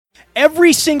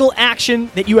Every single action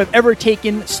that you have ever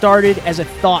taken started as a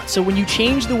thought. So when you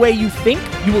change the way you think,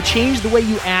 you will change the way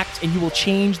you act, and you will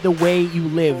change the way you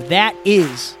live. That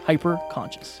is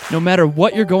hyper-conscious. No matter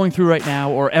what you're going through right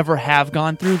now or ever have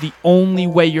gone through, the only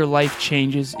way your life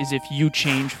changes is if you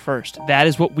change first. That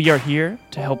is what we are here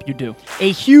to help you do. A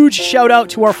huge shout out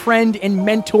to our friend and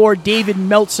mentor, David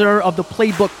Meltzer of the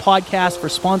Playbook Podcast, for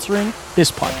sponsoring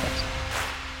this podcast.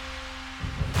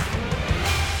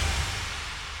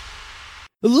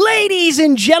 Ladies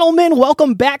and gentlemen,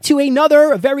 welcome back to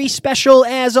another very special,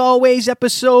 as always,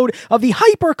 episode of the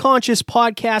Hyperconscious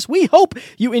Podcast. We hope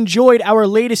you enjoyed our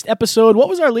latest episode. What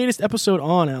was our latest episode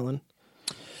on, Alan?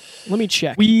 Let me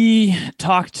check. We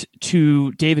talked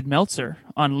to David Meltzer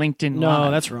on LinkedIn No,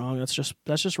 Live. that's wrong. That's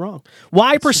just wrong.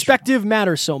 Why perspective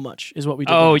matters so much is what we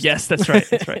did. Oh, yes, that's right.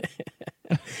 That's right.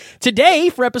 Today,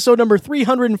 for episode number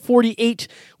 348,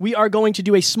 we are going to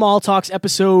do a Small Talks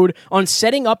episode on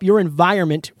setting up your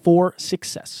environment for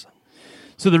success.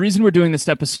 So the reason we're doing this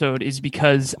episode is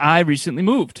because I recently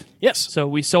moved. Yes. So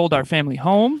we sold our family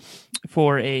home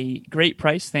for a great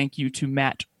price. Thank you to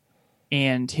Matt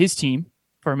and his team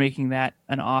for making that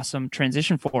an awesome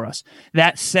transition for us.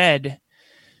 That said,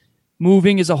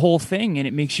 moving is a whole thing, and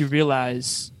it makes you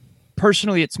realize,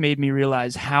 personally, it's made me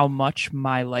realize how much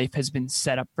my life has been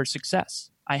set up for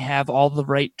success. I have all the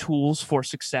right tools for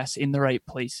success in the right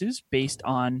places based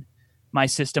on my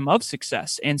system of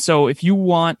success. And so if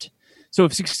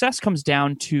success comes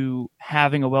down to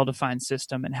having a well-defined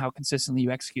system and how consistently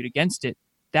you execute against it,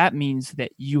 that means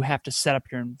that you have to set up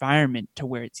your environment to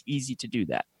where it's easy to do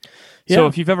that. Yeah. So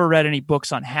if you've ever read any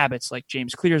books on habits, like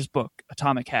James Clear's book,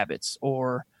 Atomic Habits,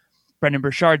 or Brendan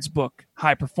Burchard's book,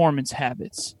 High Performance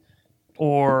Habits,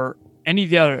 or any of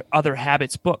the other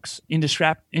habits books,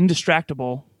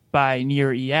 Indistractable by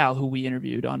Nir Eyal, who we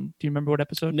interviewed on. Do you remember what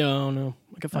episode? No.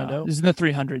 I can find out. This is in the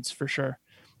 300s for sure.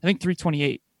 I think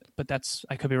 328, but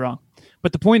I could be wrong.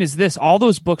 But the point is this, all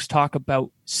those books talk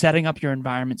about setting up your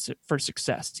environment for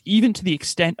success, even to the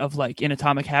extent of, like, in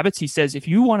Atomic Habits, he says, if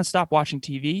you want to stop watching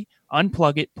TV,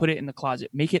 unplug it, put it in the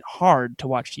closet, make it hard to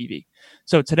watch TV.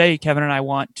 So today, Kevin and I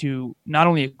want to not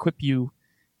only equip you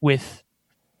with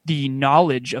the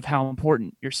knowledge of how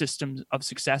important your system of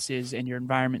success is and your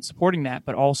environment supporting that,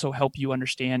 but also help you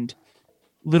understand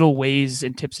little ways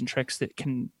and tips and tricks that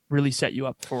can really set you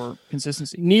up for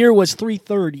consistency. Near was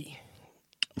 330.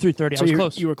 330. So I was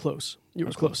close. You were close. You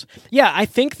were close. Yeah, I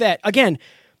think that, again,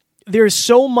 there's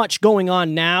so much going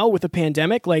on now with the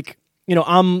pandemic. Like,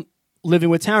 I'm living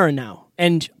with Taryn now.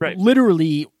 And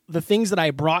literally the things that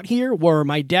I brought here were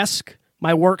my desk,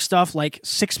 my work stuff, like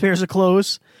 6 pairs of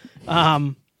clothes.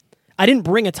 I didn't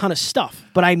bring a ton of stuff,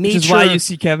 but I made sure. Which is why you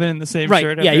see Kevin in the same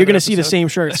shirt. Yeah, you're going to see the same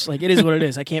shirts. Like, it is what it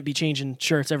is. I can't be changing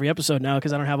shirts every episode now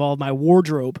because I don't have all of my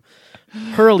wardrobe.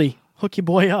 Hurley, hook your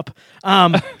boy up.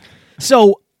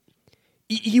 So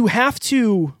you have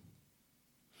to.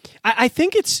 I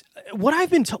think it's what I've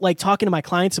been talking to my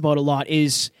clients about a lot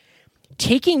is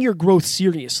taking your growth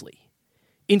seriously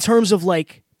in terms of,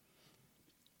 like,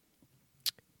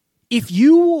 if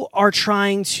you are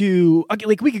trying to,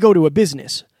 like, we could go to a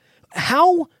business.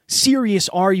 How serious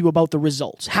are you about the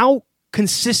results? How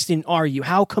consistent are you?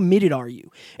 How committed are you?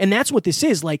 And that's what this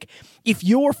is. Like, if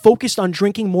you're focused on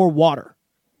drinking more water,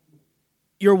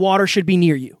 your water should be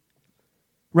near you,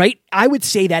 right? I would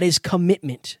say that is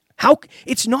commitment.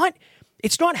 It's not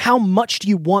how much do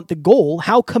you want the goal?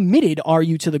 How committed are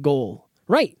you to the goal?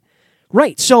 Right.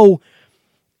 So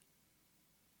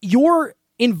your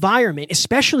environment,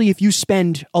 especially if you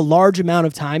spend a large amount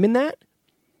of time in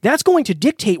that's going to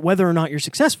dictate whether or not you're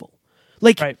successful.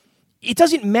 Like, It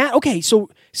doesn't matter. Okay, so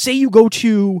say you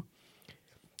do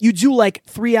like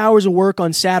 3 hours of work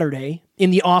on Saturday in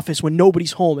the office when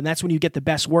nobody's home, and that's when you get the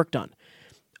best work done.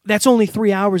 That's only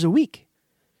 3 hours a week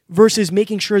versus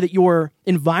making sure that your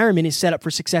environment is set up for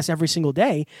success every single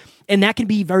day. And that can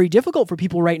be very difficult for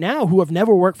people right now who have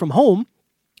never worked from home,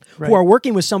 who are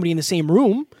working with somebody in the same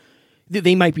room.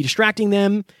 They might be distracting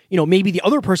them. Maybe the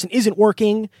other person isn't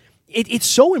working. It's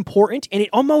so important, and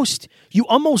you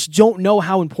almost don't know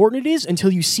how important it is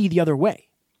until you see the other way.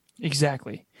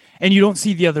 Exactly. And you don't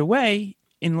see the other way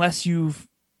unless you've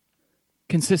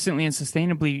consistently and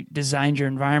sustainably designed your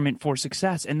environment for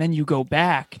success, and then you go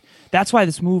back. That's why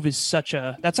this move is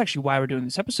that's actually why we're doing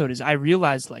this episode, is I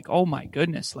realized, like, oh my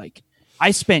goodness, like,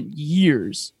 I spent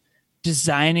years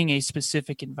designing a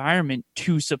specific environment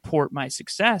to support my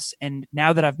success. And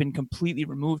now that I've been completely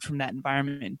removed from that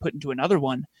environment and put into another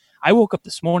one, I woke up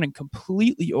this morning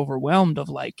completely overwhelmed of,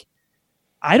 like,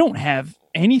 I don't have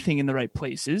anything in the right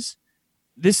places.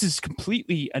 this is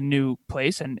completely a new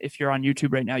place. And if you're on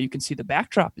YouTube right now, you can see the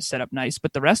backdrop is set up nice,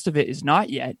 but the rest of it is not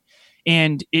yet.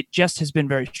 And it just has been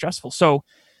very stressful. So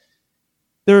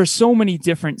there are so many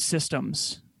different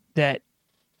systems that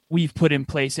we've put in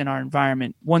place in our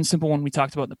environment. One simple one we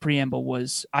talked about in the preamble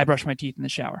was I brush my teeth in the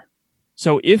shower.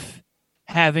 So if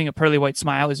having a pearly white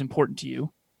smile is important to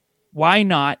you, why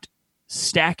not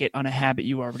stack it on a habit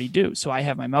you already do? So I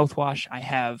have my mouthwash, I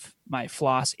have my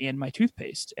floss and my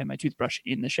toothpaste and my toothbrush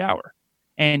in the shower.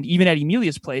 And even at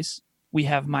Emilia's place, we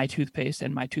have my toothpaste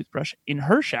and my toothbrush in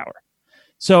her shower.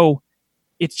 So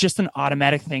it's just an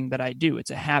automatic thing that I do.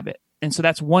 It's a habit. And so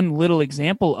that's one little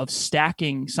example of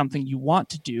stacking something you want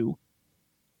to do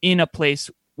in a place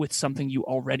with something you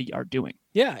already are doing.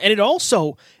 Yeah, and it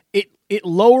also it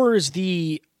lowers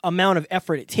the amount of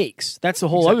effort it takes. That's the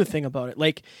whole other thing about it.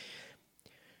 Like,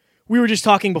 we were just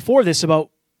talking before this about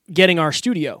getting our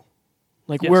studio.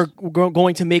 Like, we're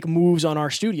going to make moves on our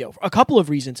studio. A couple of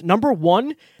reasons. Number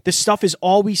one, the stuff is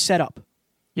always set up.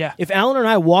 Yeah. If Alan and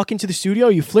I walk into the studio,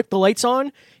 you flick the lights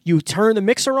on, you turn the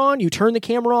mixer on, you turn the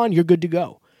camera on, you're good to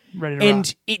go. Ready to and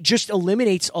rock. It just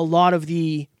eliminates a lot of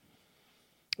the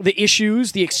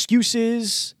issues, the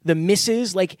excuses, the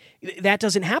misses. Like, that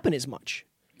doesn't happen as much.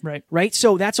 Right.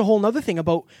 So that's a whole nother thing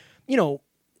about,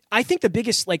 I think the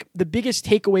biggest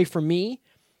takeaway for me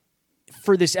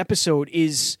for this episode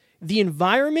is the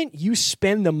environment you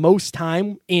spend the most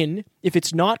time in. If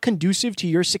it's not conducive to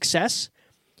your success,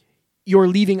 you're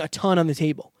leaving a ton on the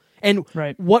table. And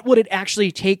what would it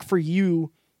actually take for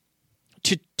you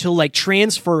to like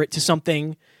transfer it to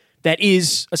something that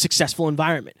is a successful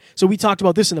environment? So we talked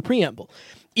about this in the preamble.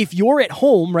 If you're at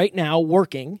home right now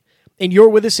working and you're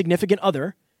with a significant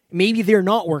other, maybe they're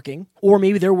not working, or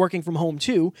maybe they're working from home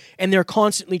too, and they're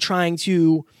constantly trying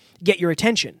to get your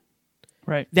attention.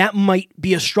 Right. That might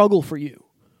be a struggle for you.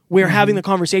 We're having the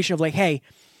conversation of like, hey,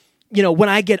 when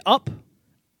I get up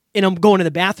and I'm going to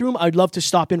the bathroom, I'd love to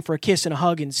stop in for a kiss and a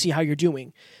hug and see how you're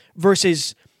doing,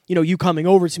 versus, you coming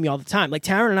over to me all the time. Like,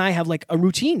 Taryn and I have like a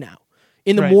routine now.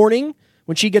 In the morning,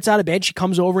 when she gets out of bed, she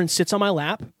comes over and sits on my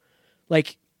lap.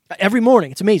 Like, every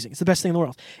morning. It's amazing. It's the best thing in the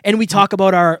world. And we talk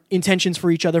about our intentions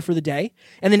for each other for the day.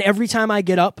 And then every time I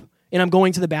get up and I'm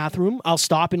going to the bathroom, I'll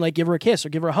stop and like give her a kiss or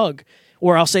give her a hug.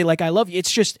 Or I'll say like, I love you.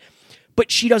 It's just,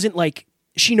 but she doesn't like,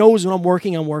 she knows when I'm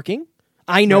working, I'm working.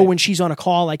 I know when she's on a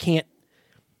call, I can't,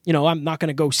 I'm not going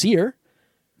to go see her.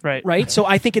 Right. So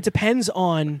I think it depends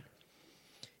on,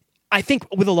 I think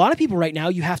with a lot of people right now,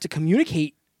 you have to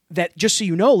communicate that, just so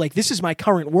you know, like, this is my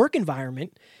current work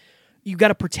environment. You got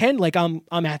to pretend like I'm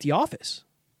at the office.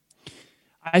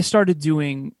 I started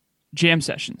doing jam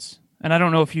sessions, and I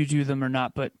don't know if you do them or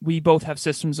not, but we both have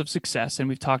systems of success, and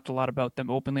we've talked a lot about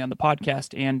them openly on the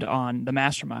podcast and on the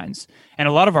masterminds. And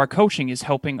a lot of our coaching is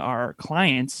helping our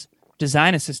clients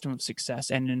design a system of success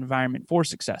and an environment for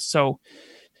success. So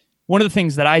one of the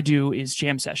things that I do is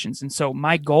jam sessions. And so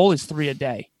my goal is 3 a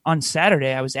day. On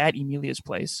Saturday, I was at Emilia's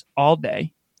place all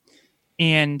day,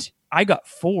 and I got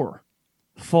 4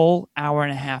 full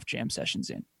hour-and-a-half jam sessions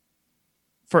in.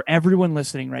 For everyone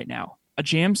listening right now, a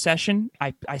jam session,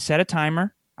 I set a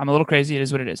timer. I'm a little crazy. It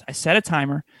is what it is. I set a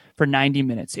timer for 90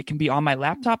 minutes. It can be on my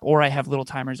laptop, or I have little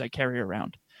timers I carry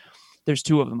around. There's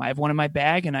 2 of them. I have one in my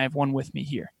bag, and I have one with me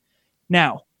here.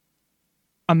 Now,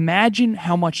 imagine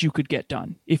how much you could get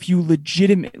done if you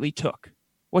legitimately took,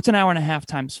 what's an hour-and-a-half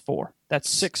times 4? That's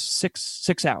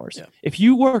 6 hours. Yeah. If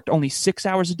you worked only 6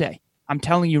 hours a day, I'm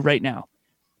telling you right now,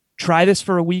 try this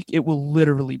for a week. It will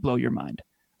literally blow your mind.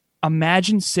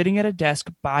 Imagine sitting at a desk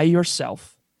by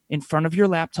yourself, in front of your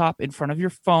laptop, in front of your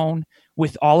phone,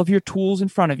 with all of your tools in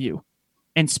front of you,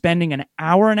 and spending an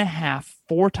hour-and-a-half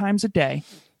 4 times a day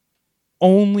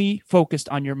only focused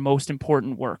on your most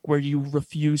important work, where you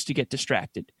refuse to get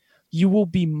distracted. You will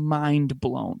be mind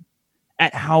blown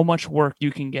at how much work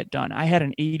you can get done. I had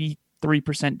an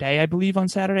 83% day, I believe, on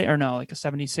Saturday, or no, like a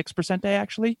 76% day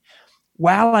actually.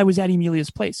 While I was at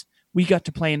Emilia's place, we got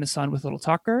to play in the sun with little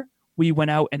Tucker. We went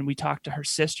out and we talked to her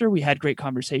sister. We had great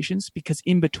conversations, because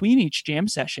in between each jam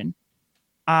session,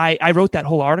 I wrote that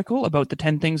whole article about the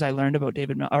 10 things I learned about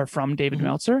from David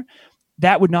Meltzer.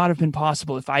 That would not have been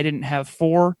possible if I didn't have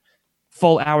 4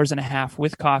 full hours and a half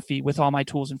with coffee, with all my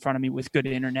tools in front of me, with good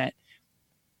internet.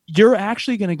 You're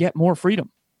actually going to get more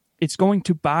freedom. It's going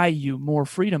to buy you more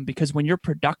freedom, because when you're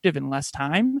productive in less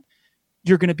time,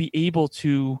 you're going to be able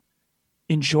to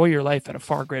enjoy your life at a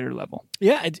far greater level.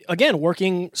 Yeah. Again,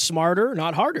 working smarter,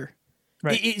 not harder.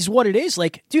 Right. Is what it is.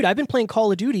 Like, dude, I've been playing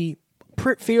Call of Duty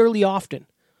fairly often.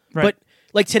 Right. But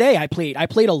like today, I played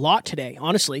a lot today,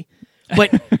 honestly.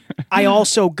 But I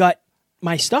also got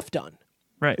my stuff done.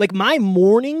 Right. Like my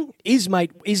morning is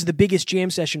the biggest jam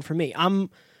session for me.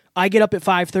 I get up at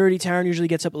 5:30. Taryn usually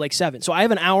gets up at like 7. So I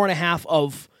have an hour and a half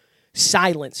of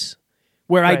silence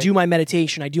where I do my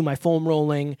meditation, I do my foam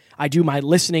rolling, I do my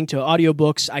listening to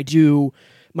audiobooks, I do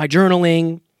my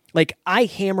journaling. Like I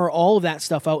hammer all of that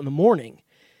stuff out in the morning.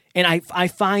 And I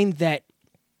find that,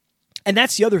 and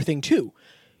that's the other thing too,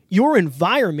 your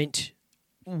environment,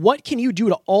 what can you do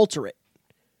to alter it?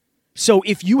 So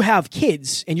if you have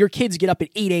kids and your kids get up at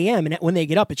 8 a.m. and when they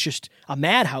get up, it's just a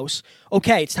madhouse,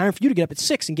 okay, it's time for you to get up at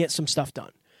 6 and get some stuff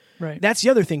done. Right. That's the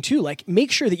other thing too. Like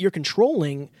make sure that you're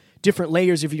controlling different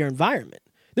layers of your environment.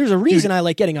 There's a reason I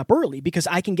like getting up early because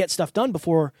I can get stuff done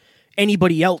before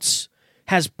anybody else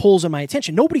has pulls on my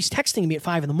attention. Nobody's texting me at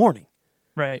 5 a.m.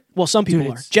 Right. Well, some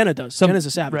people are. Jenna does. Jenna's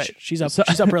a savage. Right. She's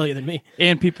up earlier than me.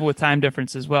 And people with time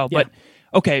difference as well. Yeah. But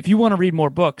okay, if you want to read more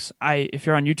books, if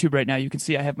you're on YouTube right now, you can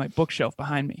see I have my bookshelf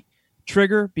behind me.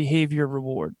 Trigger, Behavior,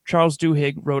 Reward. Charles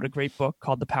Duhigg wrote a great book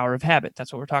called The Power of Habit.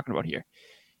 That's what we're talking about here.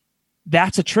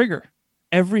 That's a trigger.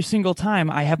 Every single time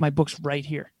I have my books right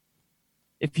here.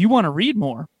 If you want to read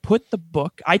more, put the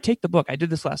book. I take the book. I did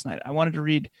this last night. I wanted to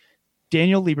read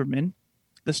Daniel Lieberman,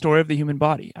 The Story of the Human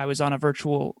Body. I was on a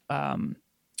virtual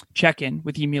check-in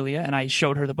with Emilia, and I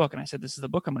showed her the book, and I said, this is the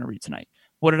book I'm going to read tonight.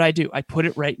 What did I do? I put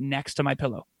it right next to my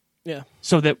pillow. Yeah.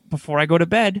 So that before I go to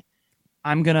bed,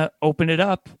 I'm going to open it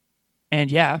up,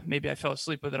 and yeah, maybe I fell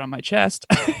asleep with it on my chest.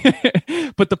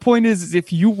 But the point is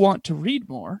if you want to read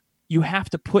more, you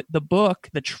have to put the book,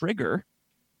 the trigger,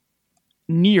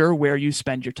 near where you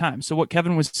spend your time. So what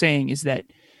Kevin was saying is that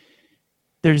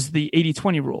there's the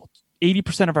 80-20 rule.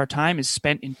 80% of our time is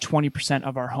spent in 20%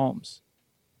 of our homes.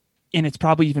 And it's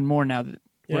probably even more now that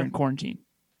we're in quarantine.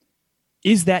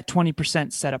 Is that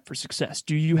 20% set up for success?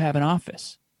 Do you have an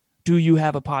office? Do you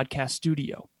have a podcast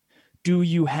studio? Do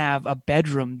you have a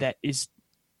bedroom that is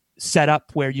set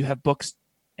up where you have books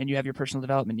and you have your personal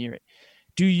development near it?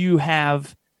 Do you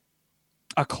have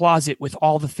a closet with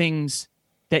all the things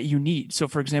that you need? So,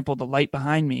 for example, the light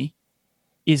behind me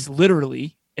is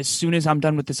literally, as soon as I'm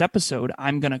done with this episode,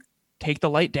 I'm going to take the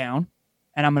light down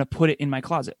and I'm going to put it in my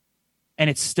closet. And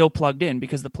it's still plugged in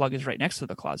because the plug is right next to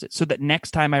the closet. So that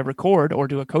next time I record or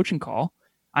do a coaching call,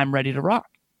 I'm ready to rock.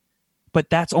 But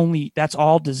that's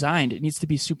all designed. It needs to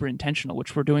be super intentional,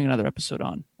 which we're doing another episode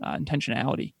on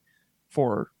intentionality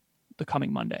for the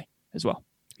coming Monday as well.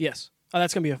 Yes. Oh,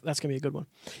 that's gonna be a good one.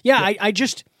 Yeah. I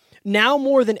just, now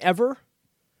more than ever,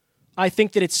 I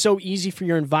think that it's so easy for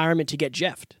your environment to get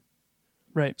jeffed.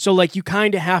 Right. So like you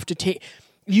kind of have to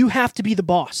you have to be the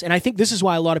boss. And I think this is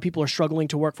why a lot of people are struggling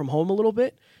to work from home a little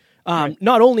bit.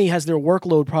 Not only has their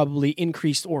workload probably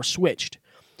increased or switched,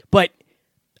 but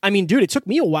I mean, dude, it took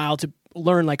me a while to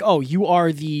learn like, oh, you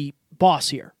are the boss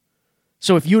here.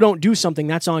 So if you don't do something,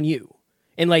 that's on you.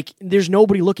 And like, there's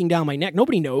nobody looking down my neck.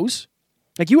 Nobody knows.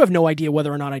 Like you have no idea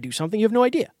whether or not I do something. You have no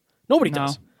idea. Nobody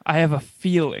does. I have a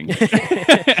feeling.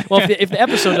 Well, if the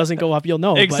episode doesn't go up, you'll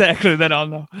know. Exactly, then I'll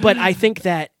know. But I think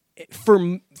that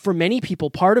for many people,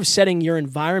 part of setting your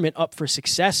environment up for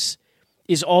success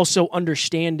is also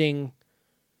understanding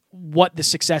what the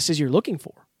success is you're looking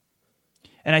for.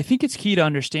 And I think it's key to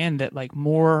understand that like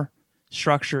more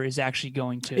structure is actually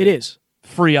going to It is.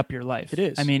 free up your life. It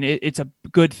is. I mean, it's a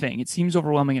good thing. It seems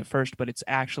overwhelming at first, but it's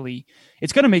going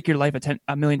to make your life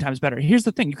a million times better. Here's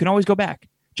the thing. You can always go back.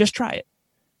 Just try it.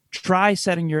 Try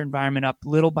setting your environment up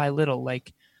little by little.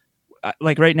 Like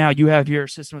right now, you have your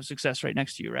system of success right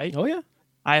next to you, right? Oh, yeah.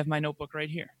 I have my notebook right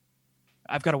here.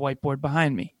 I've got a whiteboard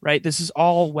behind me, right? This is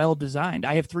all well designed.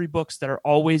 I have 3 books that are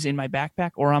always in my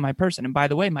backpack or on my person. And by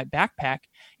the way, my backpack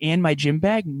and my gym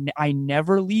bag, I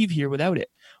never leave here without it.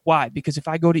 Why? Because if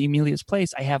I go to Emilia's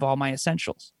place, I have all my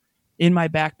essentials. In my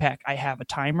backpack, I have a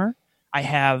timer. I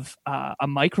have a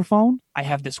microphone. I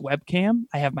have this webcam.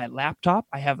 I have my laptop.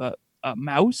 I have a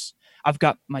mouse. I've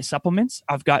got my supplements.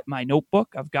 I've got my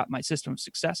notebook. I've got my system of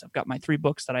success. I've got my 3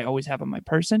 books that I always have on my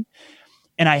person.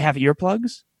 And I have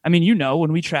earplugs. I mean,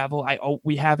 when we travel,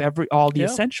 we have all the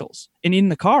essentials. And in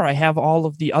the car, I have all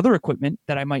of the other equipment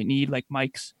that I might need, like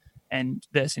mics and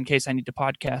this, in case I need to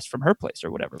podcast from her place or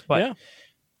whatever. But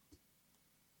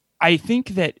I think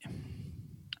that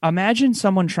imagine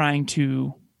someone trying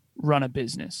to run a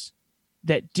business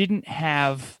that didn't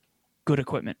have good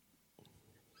equipment,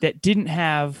 that didn't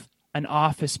have an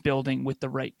office building with the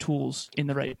right tools in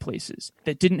the right places,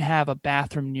 that didn't have a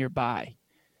bathroom nearby.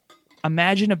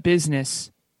 Imagine a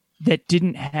business that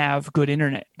didn't have good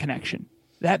internet connection.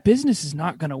 That business is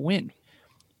not going to win.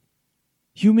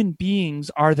 Human beings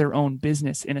are their own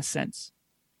business in a sense.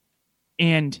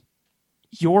 And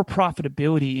your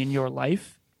profitability in your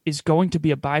life is going to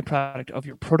be a byproduct of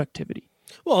your productivity.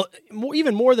 Well,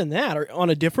 even more than that, or on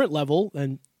a different level,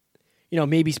 and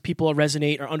maybe people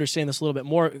resonate or understand this a little bit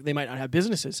more. They might not have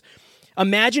businesses.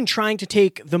 Imagine trying to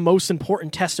take the most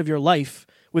important test of your life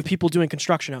with people doing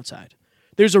construction outside.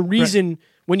 There's a reason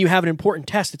when you have an important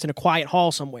test, it's in a quiet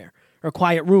hall somewhere or a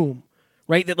quiet room,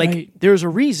 right? There's a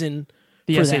reason.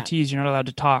 The for SATs, that. you're not allowed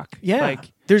to talk. Yeah,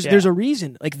 there's a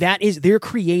reason. They're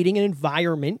creating an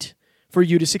environment for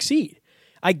you to succeed.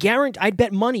 I'd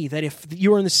bet money that if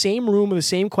you were in the same room with the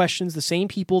same questions, the same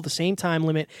people, the same time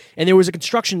limit, and there was a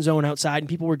construction zone outside and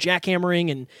people were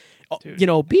jackhammering and,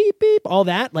 beep, beep, all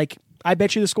that, I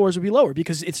bet you the scores would be lower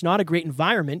because it's not a great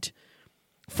environment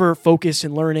for focus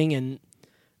and learning and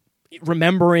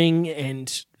remembering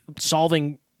and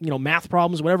solving, math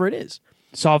problems, whatever it is.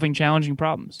 Solving challenging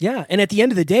problems. Yeah. And at the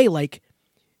end of the day,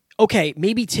 okay,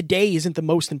 maybe today isn't the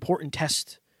most important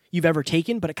test you've ever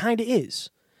taken, but it kind of is.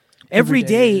 Every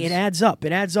day it adds up.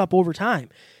 It adds up over time.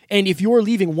 And if you're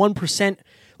leaving 1%,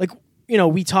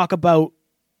 we talk about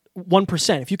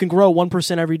 1%. If you can grow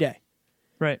 1% every day.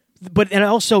 Right. But it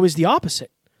also is the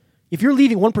opposite. If you're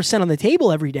leaving 1% on the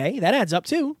table every day, that adds up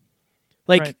too.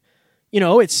 Right.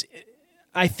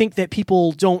 I think that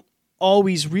people don't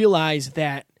always realize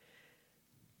that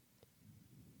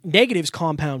negatives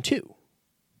compound too.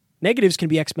 Negatives can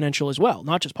be exponential as well,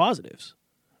 not just positives.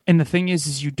 And the thing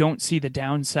is you don't see the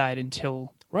downside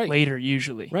until later,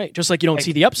 usually. Right. Just like you don't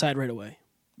see the upside right away.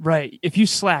 Right. If you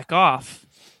slack off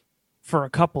for a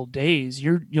couple days,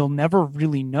 you'll never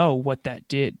really know what that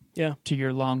did to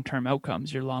your long-term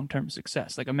outcomes, your long-term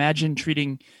success. Imagine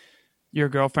treating your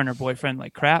girlfriend or boyfriend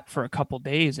like crap for a couple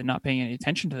days and not paying any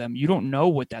attention to them. You don't know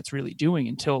what that's really doing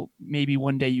until maybe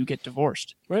one day you get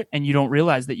divorced. Right. And you don't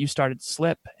realize that you started to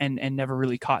slip and never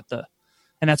really caught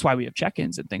and that's why we have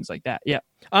check-ins and things like that. Yeah.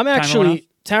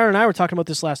 Tara and I were talking about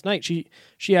this last night.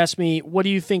 She asked me, what do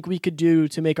you think we could do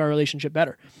to make our relationship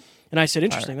better? And I said,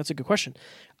 interesting. That's a good question.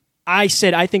 I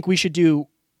said, I think we should do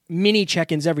mini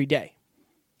check-ins every day.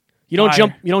 You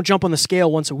don't jump on the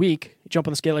scale once a week. You jump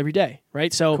on the scale every day,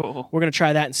 right? So cool. We're going to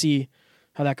try that and see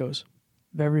how that goes.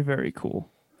 Very, very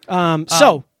cool.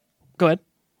 So go ahead.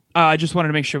 I just wanted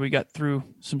to make sure we got through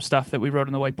some stuff that we wrote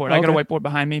on the whiteboard. Okay. I got a whiteboard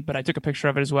behind me, but I took a picture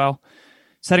of it as well.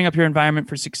 Setting up your environment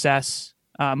for success.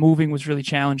 Moving was really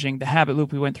challenging. The habit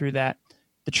loop, we went through that.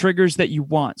 The triggers that you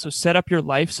want. So set up your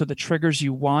life so the triggers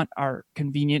you want are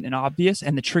convenient and obvious,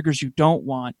 and the triggers you don't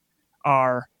want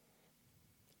are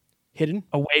hidden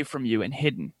away from you and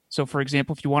hidden. So, for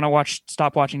example, if you want to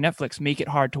stop watching Netflix, make it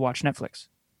hard to watch Netflix.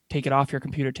 Take it off your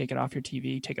computer, take it off your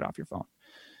TV, take it off your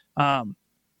phone.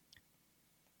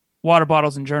 Water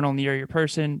bottles and journal near your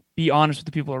person. Be honest with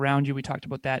the people around you. We talked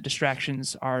about that.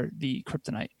 Distractions are the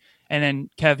kryptonite. And then,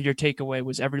 Kev, your takeaway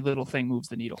was every little thing moves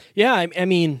the needle. Yeah, I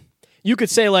mean, you could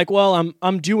say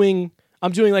I'm doing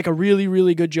a really,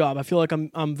 really good job. I feel like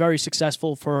I'm very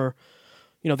successful for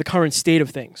the current state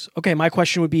of things. Okay, my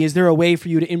question would be: is there a way for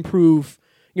you to improve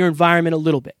your environment a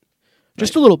little bit,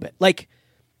 just a little bit?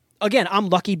 Again, I'm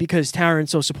lucky because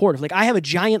Taryn's so supportive. I have a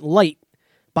giant light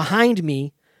behind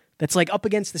me that's up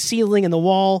against the ceiling and the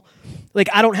wall.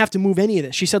 I don't have to move any of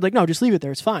this. She said no, just leave it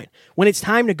there. It's fine. When it's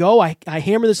time to go, I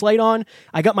hammer this light on.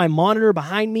 I got my monitor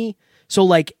behind me. So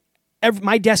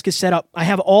my desk is set up. I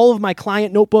have all of my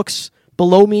client notebooks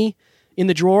below me in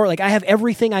the drawer. I have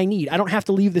everything I need. I don't have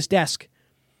to leave this desk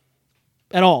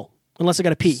at all, unless I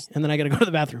got to pee and then I got to go to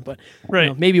the bathroom. But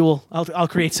maybe I'll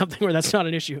create something where that's not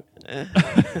an issue.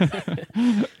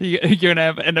 You're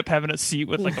gonna end up having a seat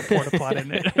with a porta potty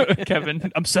in it,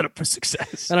 Kevin. I'm set up for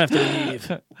success. I don't have to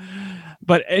leave.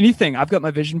 But anything, I've got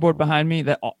my vision board behind me.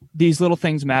 These little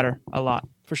things matter a lot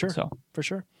for sure. So for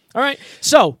sure. All right.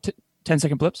 So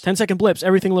 10-second blips. 10-second blips.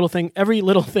 Every little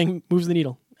thing moves the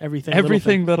needle. Every little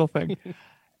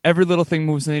thing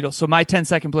moves the needle. So my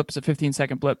 10-second blip is a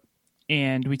 15-second blip.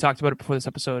 And we talked about it before this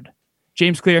episode.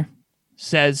 James Clear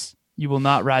says you will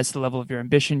not rise to the level of your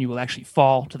ambition. You will actually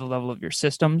fall to the level of your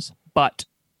systems. But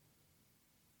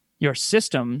your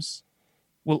systems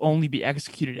will only be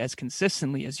executed as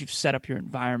consistently as you've set up your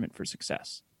environment for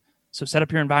success. So set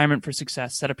up your environment for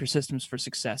success, set up your systems for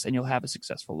success, and you'll have a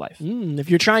successful life. If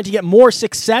you're trying to get more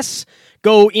success,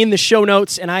 go in the show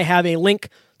notes, and I have a link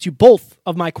to both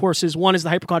of my courses. One is the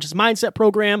Hyperconscious Mindset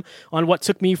program on what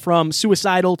took me from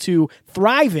suicidal to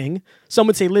thriving, some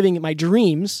would say living my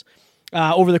dreams,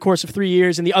 over the course of 3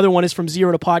 years. And the other one is from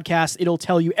zero to podcast. It'll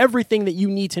tell you everything that you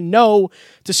need to know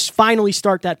to finally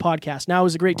start that podcast. Now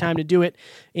is a great time to do it.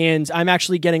 And I'm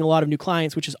actually getting a lot of new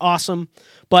clients, which is awesome.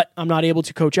 But I'm not able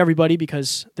to coach everybody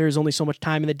because there's only so much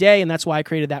time in the day. And that's why I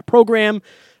created that program.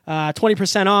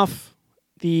 20% off.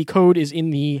 The code is in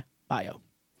the bio.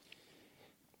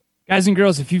 Guys and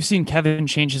girls, if you've seen Kevin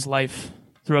change his life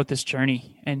throughout this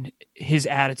journey, and his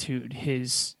attitude,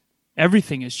 his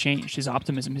everything has changed, his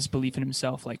optimism, his belief in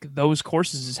himself, like those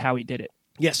courses is how he did it.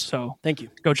 Yes. So thank you.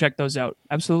 Go check those out.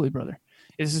 Absolutely, brother.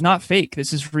 This is not fake.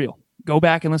 This is real. Go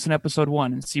back and listen to episode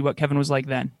 1 and see what Kevin was like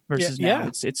then versus now.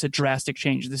 It's a drastic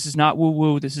change. This is not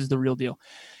woo-woo. This is the real deal.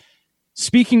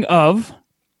 Speaking of,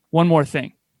 one more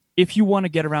thing. If you want to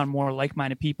get around more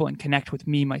like-minded people and connect with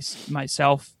me,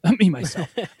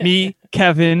 me,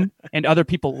 Kevin, and other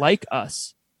people like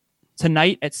us,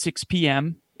 tonight at 6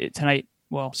 p.m.,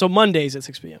 so Mondays at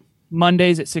 6 p.m.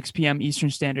 Mondays at 6 p.m. Eastern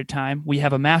Standard Time, we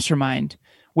have a mastermind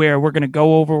where we're going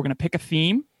to pick a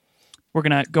theme. We're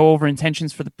going to go over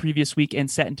intentions for the previous week and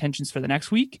set intentions for the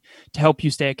next week to help you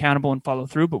stay accountable and follow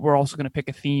through. But we're also going to pick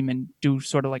a theme and do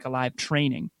sort of like a live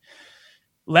training.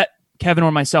 Let Kevin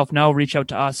or myself know, reach out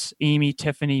to us, Amy,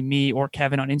 Tiffany, me, or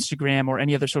Kevin on Instagram or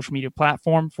any other social media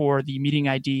platform for the meeting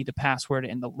ID, the password,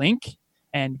 and the link.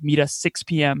 And meet us 6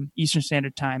 p.m. Eastern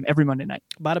Standard Time every Monday night.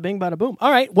 Bada bing, bada boom.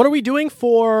 All right. What are we doing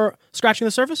for Scratching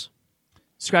the Surface?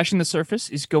 Scratching the Surface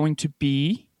is going to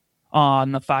be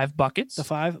on the 5 buckets. The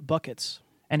 5 buckets.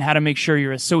 And how to make sure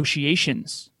your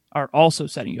associations are also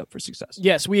setting you up for success.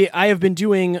 Yes, I have been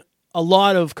doing a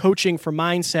lot of coaching for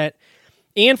mindset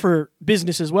and for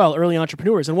business as well, early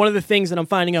entrepreneurs. And one of the things that I'm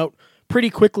finding out pretty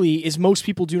quickly is most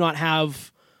people do not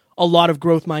have a lot of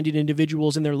growth-minded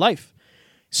individuals in their life.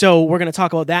 So we're going to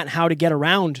talk about that and how to get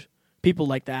around people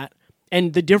like that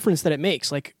and the difference that it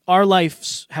makes. Like our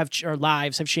lives have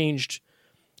changed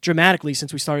dramatically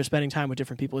since we started spending time with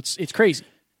different people. It's crazy.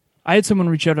 I had someone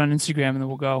reach out on Instagram and then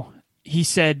we'll go. He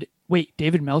said, "Wait,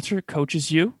 David Meltzer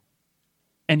coaches you?"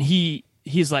 And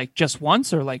he's like, "Just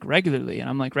once or like regularly?" And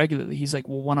I'm like, "Regularly." He's like,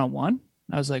 "Well, one-on-one?"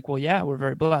 I was like, "Well, yeah, we're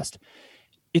very blessed."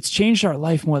 It's changed our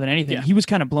life more than anything. Yeah. He was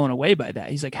kind of blown away by that.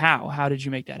 He's like, How did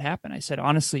you make that happen? I said,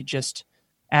 honestly, just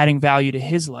adding value to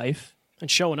his life and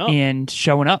showing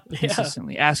up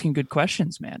consistently, asking good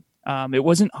questions, man. It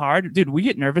wasn't hard, dude. We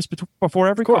get nervous before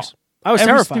every call. I was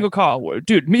every terrified. Single call,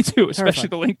 dude. Me too. Especially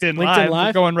the LinkedIn Live.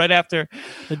 We're going right after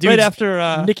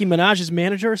Nicki Minaj's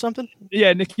manager or something.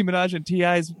 Yeah, Nicki Minaj and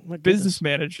T.I.'s business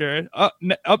manager.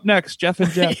 Up next, Jeff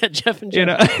and Jeff. Yeah, Jeff and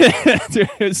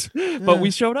Jeff. But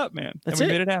we showed up, man. That's and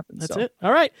we made it happen. That's it.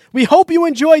 All right. We hope you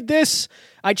enjoyed this.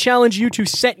 I challenge you to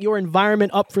set your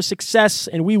environment up for success,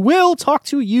 and we will talk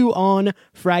to you on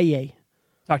Friday.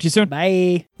 Talk to you soon.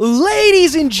 Bye.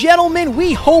 Ladies and gentlemen,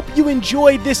 we hope you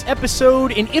enjoyed this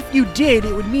episode, and if you did,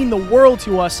 it would mean the world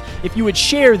to us if you would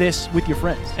share this with your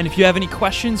friends. And if you have any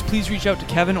questions, please reach out to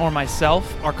Kevin or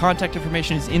myself. Our contact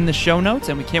information is in the show notes,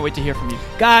 and we can't wait to hear from you.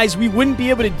 Guys, we wouldn't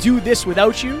be able to do this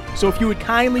without you, so if you would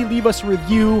kindly leave us a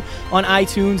review on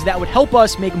iTunes, that would help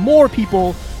us make more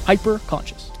people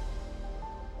hyper-conscious.